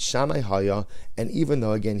shetalmid Shammai haya, and even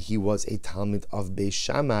though again he was a talmid of Beis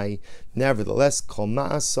Shammai, nevertheless kol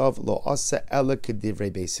ma'asav lo asa ela kedivrei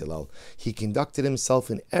Beis Hillel. He conducted himself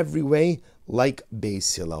in every way like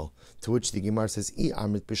Beis Hillel. To which the Gemara says, if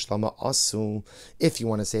you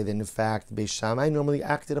want to say that in fact Beis Shammai normally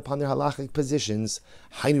acted upon their halachic positions,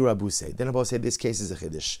 then Rabbi say this case is a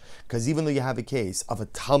chiddush. Because even though you have a case of a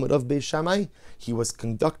Talmud of Beis Shammai, he was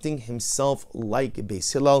conducting himself like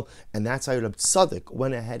Beis Hillel, and that's how Reb Tzaddik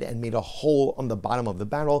went ahead and made a hole on the bottom of the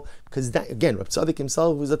barrel. Because that, again, Reb Tzaddik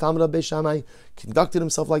himself, who was a Talmud of Beis Shammai, conducted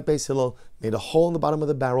himself like Beis Hillel, made a hole in the bottom of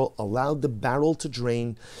the barrel, allowed the barrel to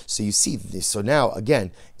drain. So you see this. So now,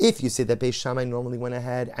 again, if you say that Beis Shammai normally went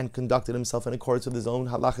ahead and conducted himself in accordance with his own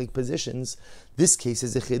halachic positions, this case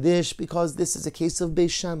is a chiddush because this is a case of Beis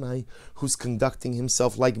Shammai who's conducting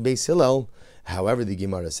himself like Beis Hillel. However, the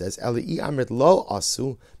Gemara says, Eli amrit lo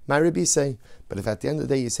asu, my Rabbi say. But if at the end of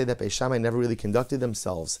the day you say that Beis Shammai never really conducted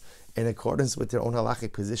themselves in accordance with their own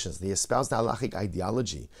halachic positions, they espoused the halachic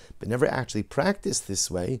ideology, but never actually practiced this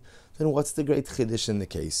way, then what's the great chiddush in the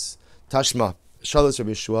case? Tashma. Shalos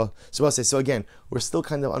Rabbi Yeshua. So I'll say, so again, we're still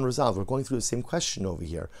kind of unresolved. We're going through the same question over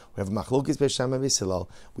here. We have Machlokes Beis Shammai Beis Hillel.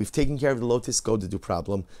 We've taken care of the Lotus Godedu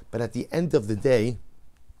problem, but at the end of the day,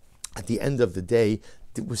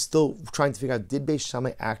 we're still trying to figure out, did Beis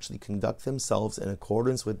Shammai actually conduct themselves in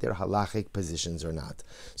accordance with their halachic positions or not?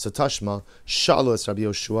 So Tashma, Shalos Rabbi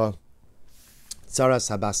Yeshua, Tzaras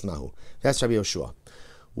Habas Mahu. That's Rabbi Yeshua.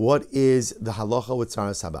 What is the halacha with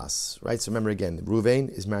Tzaras Habas? Right? So remember again, Ruvain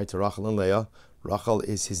is married to Rachel and Leah. Rachel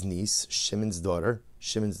is his niece, Shimon's daughter.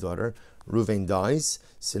 Ruvain dies.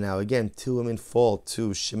 So now again, two women fall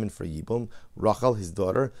to Shimon for Yibum. Rachel, his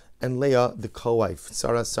daughter, and Leah, the co-wife.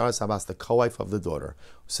 Tzaras Habas, the co-wife of the daughter.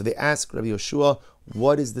 So they ask Rabbi Yeshua,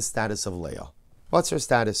 what is the status of Leah? What's her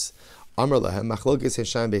status? Amar lahem machlokes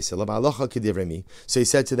Hesham Beis Hillel halacha kedivrei. So he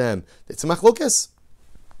said to them, it's a machlokes.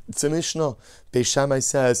 It's a Mishnah. Beis Shammai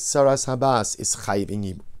says Tzaras Habas is chayiv in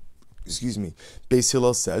Yibum. Beis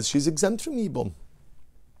Hillel says she's exempt from Yibum.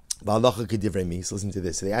 V'halacha k'divrei mi. So listen to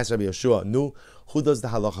this. So they asked Rabbi Yeshua, "Nu, who does the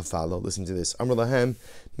halacha follow?" Listen to this. Amar lahem,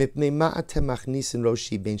 mipnei ma'atem machnisin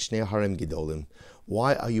roshi ben shnei harem gedolim.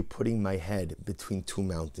 Why are you putting my head between two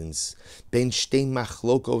mountains? Ben shtei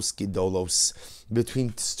machlokos gedolos.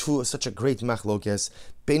 Between two, such a great machlokes.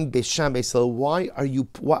 Ben besham beisel. Why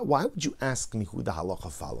would you ask me who the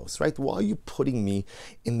halacha follows? Right? Why are you putting me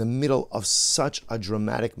in the middle of such a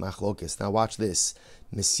dramatic machlokes? Now watch this.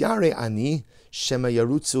 Misyare ani shema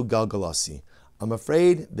yarutzu galgalasi. I'm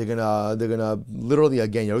afraid they're gonna literally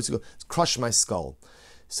again yarutzu crush my skull.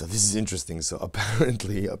 So this is interesting. So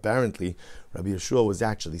apparently, Rabbi Yeshua was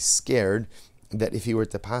actually scared that if he were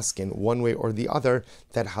to paskin one way or the other,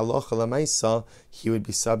 that halacha lamaisa, he would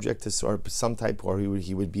be subject to some type, or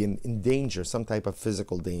he would be in danger, some type of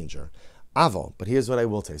physical danger. Aval, but here's what I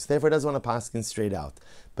will tell you. So therefore, he doesn't want to paskin straight out.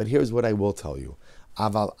 But here's what I will tell you.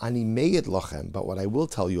 Aval ani meyed lochem. But what I will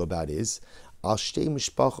tell you about is al shtei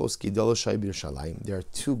mishpachos gidoloshay b'Yerushalayim. There are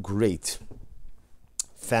two great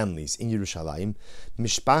families in Yerushalayim.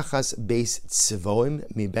 Mishpachas Beis Tzivoim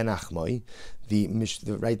mi Ben Achmai, the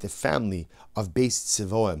family of Beis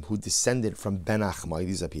Tzivoim who descended from Ben Achmai.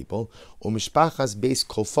 These are people. Or Mishpachas Beis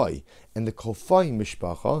Kofai, and the Kofai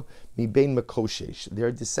Mishpacha mi Ben Mekoshesh. They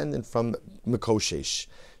are descended from Mekoshesh.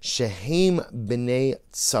 Shehem Bnei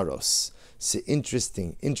Tsaros. So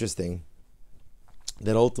interesting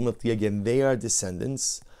that ultimately again they are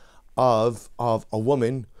descendants of a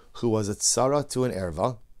woman who was a tzara to an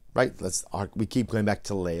erva, right? We keep going back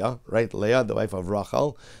to Leah, right? Leah, the wife of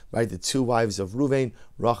Rachel, right? The two wives of Ruvain.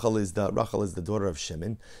 Rachel is the daughter of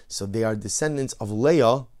Shimon. So they are descendants of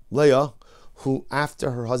Leah, who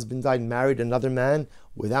after her husband died married another man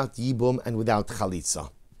without yibum and without chalitza.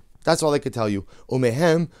 That's all I could tell you.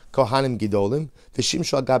 Umehem kohanim gidolim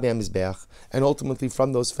v'shimshu agabe hamizbeach, and ultimately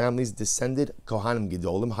from those families descended kohanim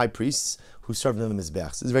gidolim, high priests who served in the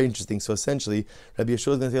mizbeach. This is very interesting. So essentially, Rabbi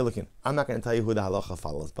Yeshua is going to say, "Look, I'm not going to tell you who the halacha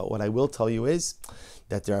follows, but what I will tell you is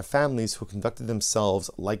that there are families who conducted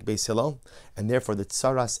themselves like Beis Hillel, and therefore the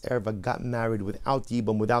tsaras erva got married without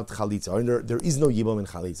yibum, without chalitza, or there is no yibum in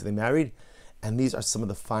chalitza. They married." And these are some of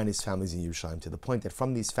the finest families in Yerushalayim, to the point that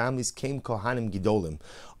from these families came Kohanim Gidolim.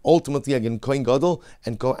 Ultimately, again, Kohen Gadol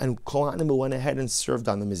and Kohanim who went ahead and served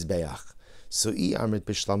on the Mizbeach. So, if you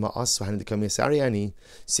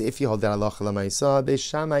hold that Allah Lamaisa, Beis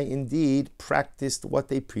Shammai indeed practiced what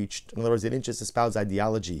they preached. In other words, they didn't just espouse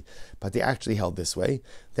ideology, but they actually held this way.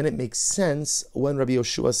 Then it makes sense when Rabbi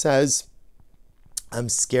Yoshua says, "I'm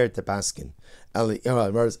scared to paskin."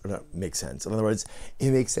 Makes sense. In other words,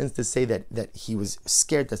 it makes sense to say that he was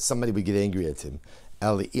scared that somebody would get angry at him.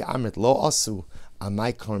 But if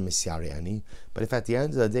at the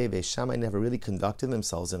end of the day, Beis Shammai never really conducted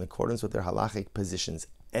themselves in accordance with their halachic positions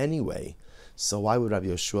anyway, so why would Rabbi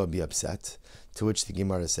Yoshua be upset? To which the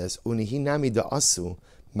Gemara says, Unihi nami da'asu,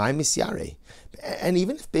 my misyare. And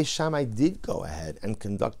even if Beis Shammai did go ahead and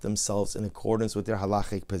conduct themselves in accordance with their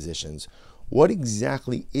halachic positions, what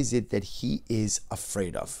exactly is it that he is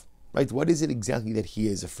afraid of? Right? What is it exactly that he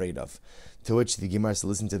is afraid of? To which the Gemara says,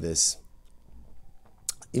 listen to this.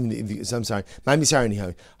 I'm sorry. My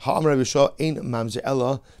misyare ha'am Rabbi Yoshua ein mamzer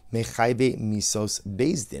ella mechayve misos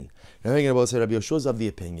bezdin. Now I'm going to say Rabbi Yoshua is of the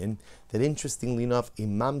opinion that, interestingly enough, a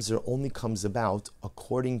mamzer only comes about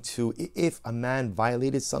according to if a man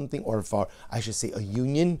violated something, or if I should say a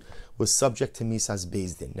union was subject to misas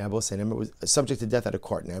bezdin. Now I will say, remember, was subject to death at a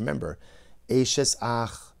court. Now remember, Eshes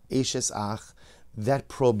ach, that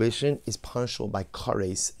prohibition is punishable by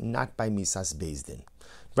kares, not by misas bezdin.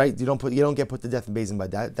 Right? You don't get put to death in bezdin by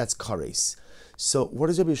that. That's kares. So what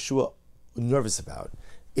is Rabbi Yeshua nervous about?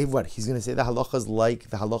 If what? He's going to say the halacha is like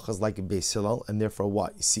Beis Hillel, and therefore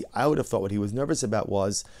what? You see, I would have thought what he was nervous about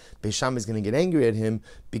was Beis Shammai is going to get angry at him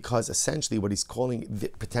because essentially what he's calling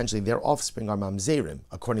potentially their offspring are mamzerim,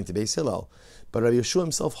 according to Beis Hillel. But Rabbi Yeshua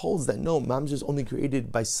himself holds that no, mamzer is only created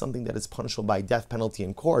by something that is punishable by death penalty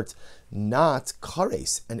in court, not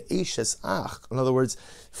kares and eshes ach. In other words,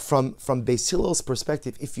 from Beis Hillel's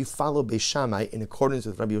perspective, if you follow Beis Shammai in accordance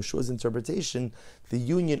with Rabbi Yeshua's interpretation, the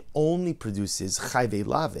union only produces chayve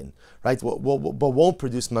lavin, right? But won't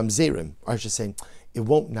produce mamzerim. Or I should say, it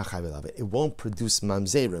won't nachayve lavin. It won't produce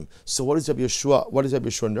mamzerim. So what is Rabbi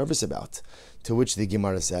Yeshua nervous about? To which the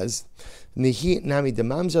Gemara says, Nihi nami de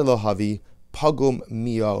mamzer lo havi pagum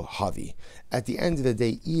mio havi. At the end of the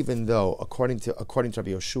day, even though according to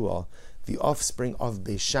Rabbi Yoshua, the offspring of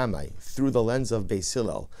Beis Shammai through the lens of Beis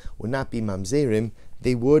Hillel would not be mamzerim,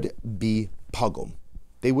 they would be pagum.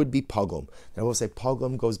 They would be pagum. And I will say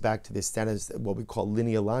pagum goes back to the status, what we call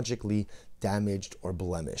linealogically damaged or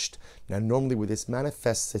blemished. Now, normally where this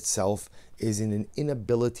manifests itself is in an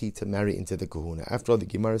inability to marry into the kahuna. After all, the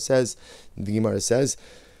Gemara says,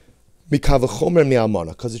 Mikavachomer mi almana,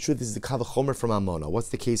 because the truth is the kavachomer from almana. What's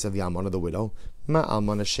the case of the almana, the widow? Ma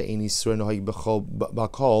almana she'eni sur nohag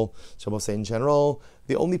b'chol. Shabbos say in general,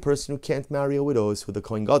 the only person who can't marry a widow is who the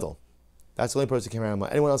kohen gadol. That's the only person who can marry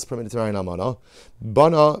almana. Anyone else is permitted to marry an almana?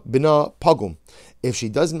 Bana bina pagum. If she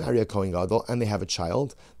does marry a kohen gadol and they have a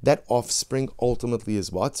child, that offspring ultimately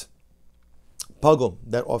is what? Pagum.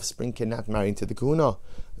 That offspring cannot marry into the kahuna.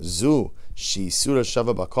 Zu, she surah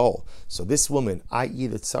shava bakol. So this woman, i.e.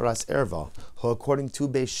 the tsaras erva, who according to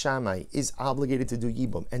Beis Shammai is obligated to do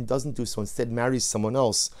yibum and doesn't do so, instead marries someone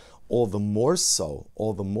else, all the more so,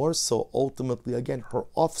 ultimately again, her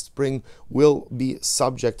offspring will be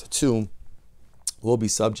subject to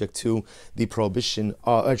the prohibition.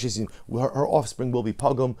 Her offspring will be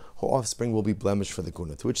pagum. Her offspring will be blemished for the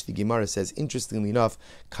kuna. To which the Gemara says, interestingly enough,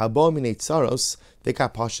 kabo minei tsaros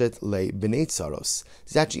dekapashet le b'nei tsaros.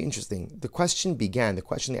 It's actually interesting. The question they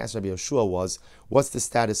asked Rabbi Yeshua was, what's the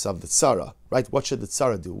status of the tzara? Right? What should the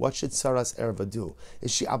tzara do? What should tsaras erva do?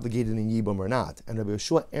 Is she obligated in yibum or not? And Rabbi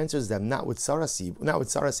Yeshua answers them not with tsaras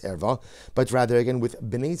erva, but rather again with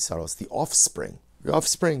b'nei tsaros, the offspring. Your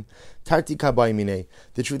offspring. Tarti kabai mine.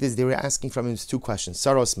 The truth is they were asking from him two questions.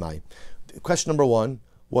 Saros mai. Question number one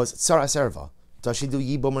was tsaras erva. Does she do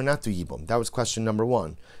yibum or not do yibum? That was question number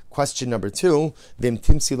one. Question number two, vim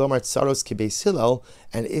timsi lomar tsaros ke Beis Hillel,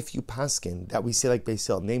 and if you paskin that we say like Beis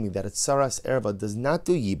Hillel, namely that a tsaras erva does not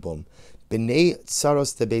do yibum, b'nei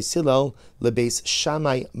tsaros te Beis Hillel lebeis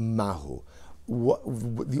Shammai mahu.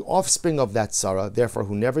 The offspring of that tzara, therefore,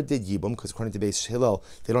 who never did yibum, because according to Beis Hillel,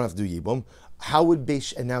 they don't have to do yibum. How would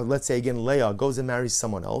and now let's say again, Leah goes and marries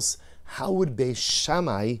someone else. How would Beis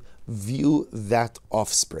Shammai view that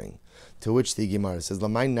offspring? To which the Gemara says,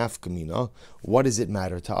 "Lamai nafkamina." What does it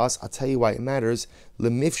matter to us? I'll tell you why it matters.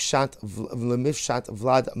 Lemifshat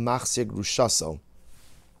vlad machzir grushaso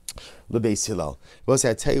leBeis Hillel. We'll say,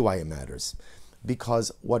 I'll tell you why it matters.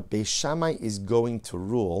 Because what Beis Shammai is going to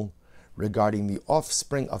rule regarding the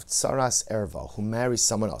offspring of tsaras erva, who marries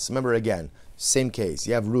someone else. Remember again, same case.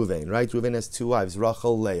 You have Ruvain, right? Ruvain has two wives,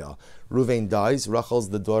 Rachel, Leah. Ruvain dies. Rachel's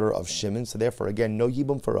the daughter of Shimon. So therefore, again, no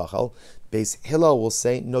yibum for Rachel. Beis Hillel will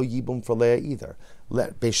say no yibum for Leah either.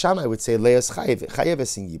 Beis Shammai would say Leah's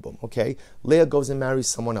chayeves in yibum. Okay, Leah goes and marries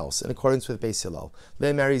someone else in accordance with Beis Hillel.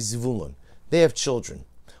 Leah marries Zvulun. They have children.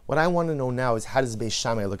 What I want to know now is how does Beis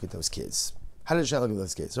Shammai look at those kids? How does Shammai look at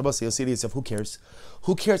those kids? So you'll see to yourself, who cares?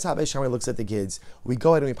 Who cares how Beis Shammai looks at the kids? We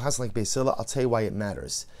go ahead and we pass like Beis Hillel. I'll tell you why it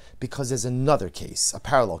matters. Because there's another case, a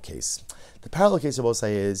parallel case. The parallel case of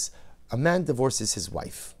Osai is a man divorces his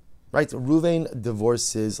wife, right? Reuven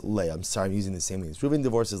divorces Leah. I'm sorry, I'm using the same names. Reuven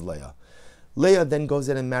divorces Leah. Leah then goes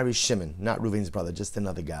in and marries Shimon, not Reuven's brother, just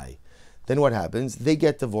another guy. Then what happens? They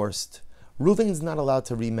get divorced. Reuven's not allowed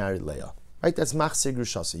to remarry Leah. Right, that's machzir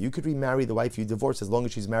grushasa. You could remarry the wife you divorced as long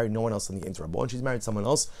as she's married no one else in the interim. But when she's married someone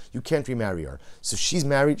else, you can't remarry her. So she's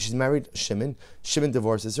married Shimon. Shimon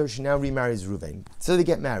divorces her. She now remarries Reuven. So they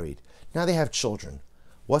get married. Now they have children.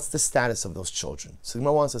 What's the status of those children? So the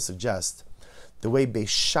Gemara wants to suggest the way Beis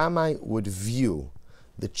Shammai would view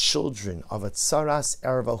the children of a tsaras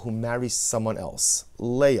erva who marries someone else,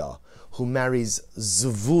 Leah, who marries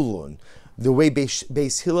Zvulun. The way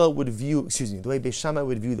Beis Hillel would view, the way Beis Shammai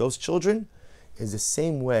would view those children is the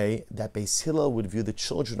same way that Beis Hillel would view the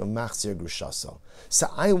children of Machzir Grushaso. So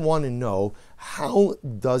I want to know, how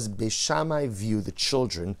does Beis Shammai view the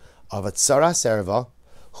children of a tsaras erva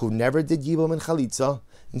who never did yibum and chalitza,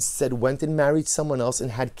 instead went and married someone else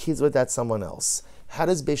and had kids with that someone else? How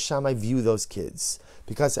does Beis Shammai view those kids?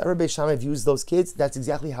 Because however Beis Shammai views those kids, that's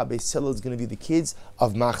exactly how Beis Hillel is going to view the kids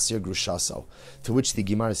of Machzir Grushaso. To which the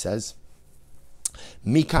Gemara says,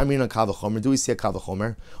 Mi kamrin kavachomer. Do we see a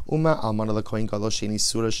kavachomer? Uma almana lekohen gadol sheni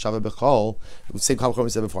surah shava bechol. Same kavachomer we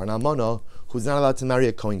said before. An almana who's not allowed to marry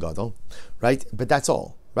a kohen gadol, right? But that's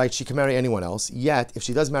all, right? She can marry anyone else. Yet, if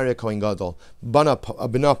she does marry a kohen gadol, bana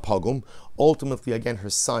pagum. Ultimately, again, her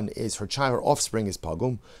offspring is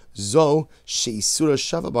pagum. Zo sheisura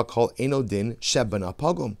shava bakol enodin shebana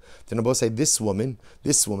pagum. Then Abba say this woman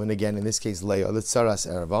again, in this case Leah, the tsaras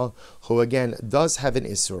erva, who again does have an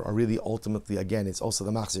isur, or really ultimately again it's also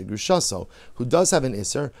the machzir grushaso, who does have an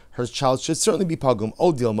isur, her child should certainly be pagum.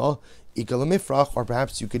 O dilma ikal mifrach, or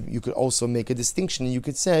perhaps you could also make a distinction and you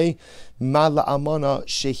could say ma la amana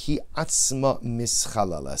shehi atzma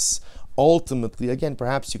mischalalas. Ultimately, again,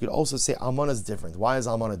 perhaps you could also say Almana is different. Why is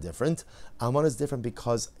Almana different? Almana is different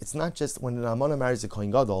because it's not just when an Almana marries a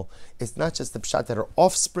Kohen Gadol, it's not just the pshat that her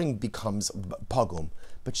offspring becomes pagum,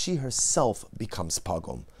 but she herself becomes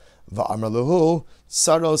pagum. Va'amar lehu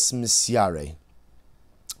tsaros misyare.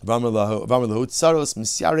 V'amar lehu tsaros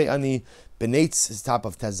misyare ani. B'nei, top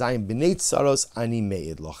of Tazayim, B'nei Tsaros ani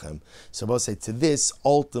me'id lochem. So both say to this,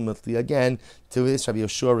 ultimately again, to this Rabbi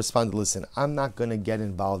Yeshua responded, listen, I'm not going to get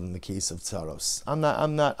involved in the case of Tsaros. I'm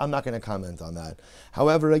not going to comment on that.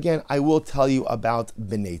 However, again, I will tell you about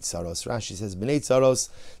B'nei Tsaros. Rashi says, B'nei Tsaros,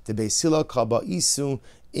 the Beisila Kaba Isu,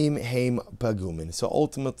 Im Heim Pagumin. So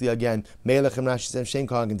ultimately, again, Me'elechem Rashi says, Shem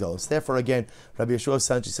Kagandolos. Therefore, again, Rabbi Yeshua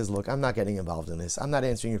essentially says, look, I'm not getting involved in this. I'm not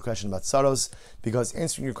answering your question about Tsaros, because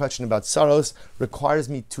answering your question about Tsaros requires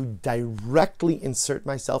me to directly insert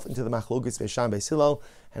myself into the Machlokes Beisham Beis Hillel,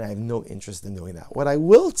 and I have no interest in doing that. What I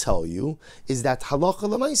will tell you is that halacha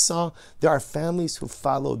l'maisa, there are families who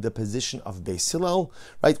follow the position of Beis Hillel,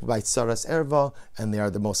 right, by Tsaras Erva, and they are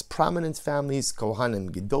the most prominent families,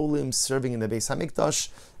 Kohanim Gedolim, serving in the Beis HaMikdash,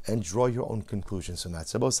 and draw your own conclusions from that.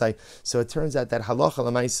 So it turns out that halacha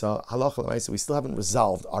l'maisa, we still haven't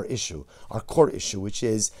resolved our issue, our core issue, which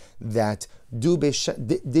is that did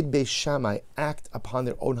Beis Shammai act upon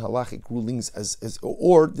their own halachic rulings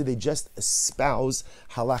or did they just espouse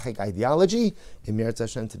halachic ideology? In Meretz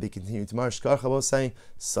Hashem, to be continued tomorrow. Shkar Chabosai,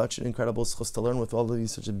 such an incredible schos to learn with all of you,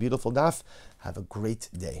 such a beautiful daf. Have a great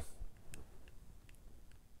day.